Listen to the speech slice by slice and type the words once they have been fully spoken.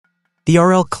The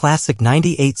REL Classic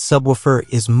 98 subwoofer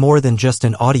is more than just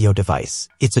an audio device.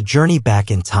 It's a journey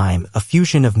back in time, a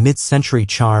fusion of mid-century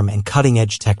charm and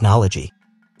cutting-edge technology.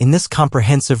 In this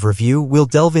comprehensive review, we'll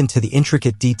delve into the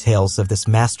intricate details of this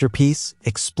masterpiece,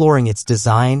 exploring its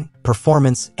design,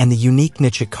 performance, and the unique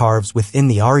niche it carves within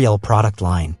the REL product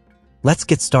line. Let's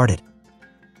get started.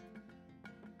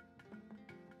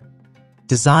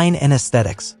 Design and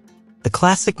aesthetics. The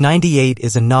Classic 98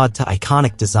 is a nod to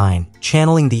iconic design,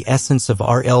 channeling the essence of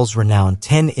REL's renowned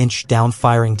 10-inch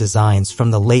downfiring designs from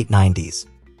the late 90s.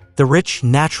 The rich,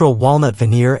 natural walnut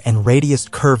veneer and radiused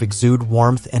curve exude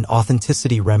warmth and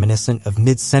authenticity reminiscent of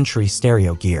mid-century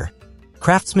stereo gear.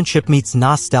 Craftsmanship meets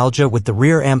nostalgia with the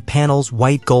rear amp panel's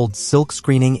white gold silk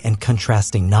screening and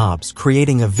contrasting knobs,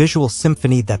 creating a visual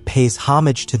symphony that pays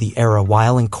homage to the era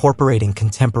while incorporating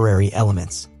contemporary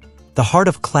elements. The heart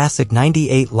of Classic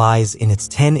 98 lies in its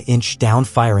 10-inch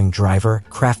downfiring driver,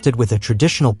 crafted with a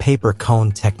traditional paper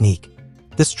cone technique.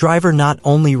 This driver not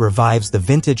only revives the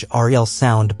vintage REL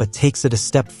sound but takes it a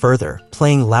step further,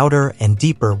 playing louder and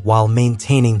deeper while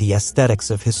maintaining the aesthetics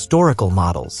of historical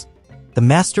models. The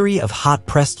mastery of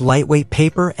hot-pressed lightweight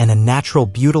paper and a natural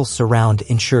butyl surround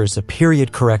ensures a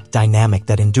period-correct dynamic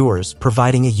that endures,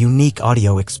 providing a unique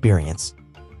audio experience.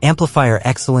 Amplifier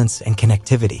excellence and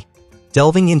connectivity.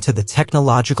 Delving into the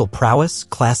technological prowess,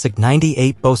 Classic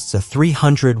 98 boasts a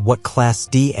 300-watt Class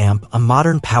D amp, a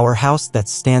modern powerhouse that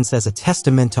stands as a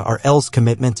testament to REL's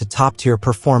commitment to top-tier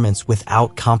performance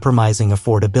without compromising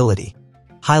affordability.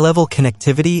 High-level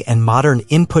connectivity and modern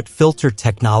input filter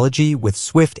technology with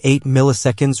swift 8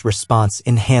 milliseconds response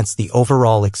enhance the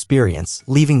overall experience,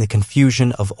 leaving the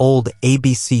confusion of old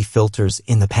ABC filters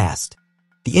in the past.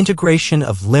 The integration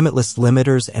of limitless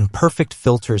limiters and perfect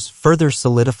filters further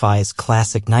solidifies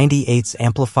Classic 98's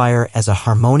amplifier as a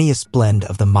harmonious blend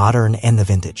of the modern and the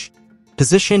vintage.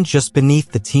 Positioned just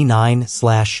beneath the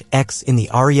T9/X in the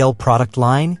REL product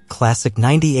line, Classic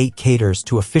 98 caters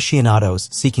to aficionados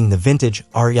seeking the vintage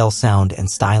REL sound and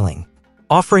styling,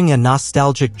 offering a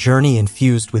nostalgic journey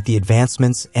infused with the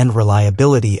advancements and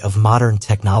reliability of modern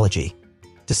technology.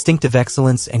 Distinctive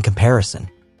excellence and comparison.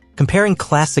 Comparing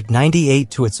Classic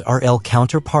 98 to its REL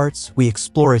counterparts, we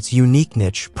explore its unique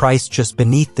niche priced just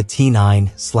beneath the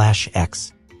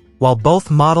T9/X. While both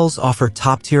models offer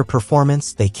top-tier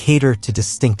performance, they cater to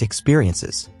distinct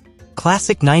experiences.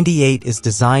 Classic 98 is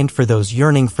designed for those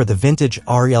yearning for the vintage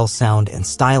REL sound and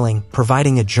styling,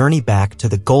 providing a journey back to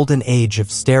the golden age of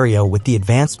stereo with the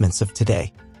advancements of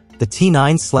today. The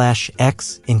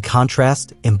T9/X, in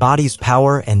contrast, embodies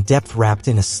power and depth wrapped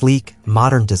in a sleek,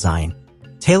 modern design.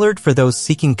 Tailored for those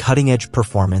seeking cutting-edge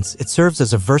performance, it serves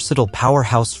as a versatile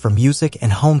powerhouse for music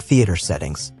and home theater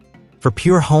settings. For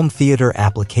pure home theater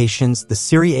applications, the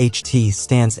Series HT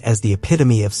stands as the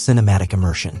epitome of cinematic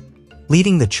immersion,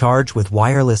 leading the charge with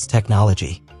wireless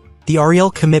technology. The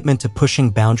REL commitment to pushing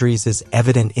boundaries is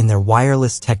evident in their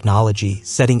wireless technology,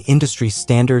 setting industry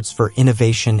standards for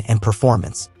innovation and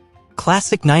performance.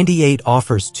 Classic 98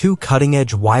 offers two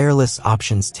cutting-edge wireless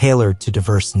options tailored to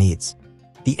diverse needs.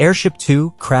 The Airship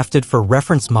 2, crafted for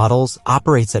reference models,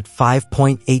 operates at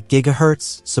 5.8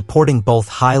 GHz, supporting both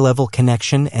high-level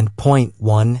connection and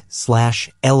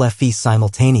 0.1/LFE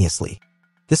simultaneously.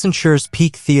 This ensures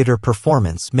peak theater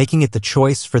performance, making it the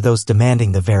choice for those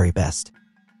demanding the very best.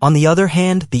 On the other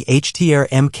hand, the HT-Air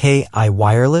MKI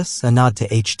Wireless, a nod to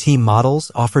HT models,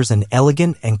 offers an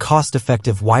elegant and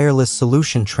cost-effective wireless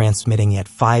solution transmitting at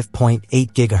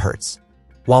 5.8 GHz.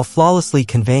 While flawlessly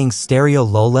conveying stereo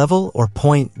low-level or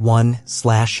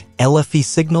 0.1/LFE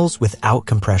signals without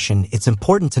compression, it's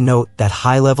important to note that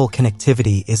high-level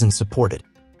connectivity isn't supported.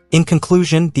 In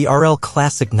conclusion, the REL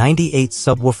Classic 98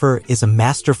 subwoofer is a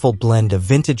masterful blend of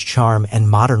vintage charm and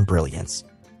modern brilliance.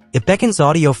 It beckons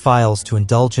audiophiles to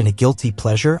indulge in a guilty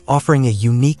pleasure, offering a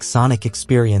unique sonic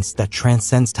experience that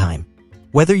transcends time.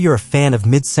 Whether you're a fan of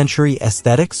mid-century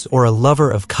aesthetics or a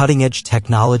lover of cutting-edge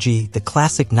technology, the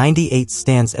Classic 98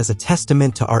 stands as a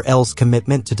testament to REL's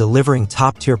commitment to delivering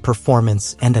top-tier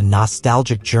performance and a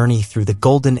nostalgic journey through the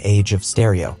golden age of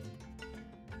stereo.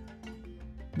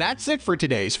 That's it for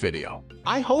today's video.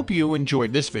 I hope you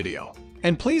enjoyed this video,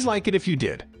 and please like it if you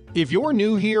did. If you're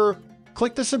new here,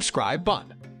 click the subscribe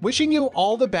button. Wishing you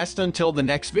all the best until the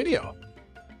next video.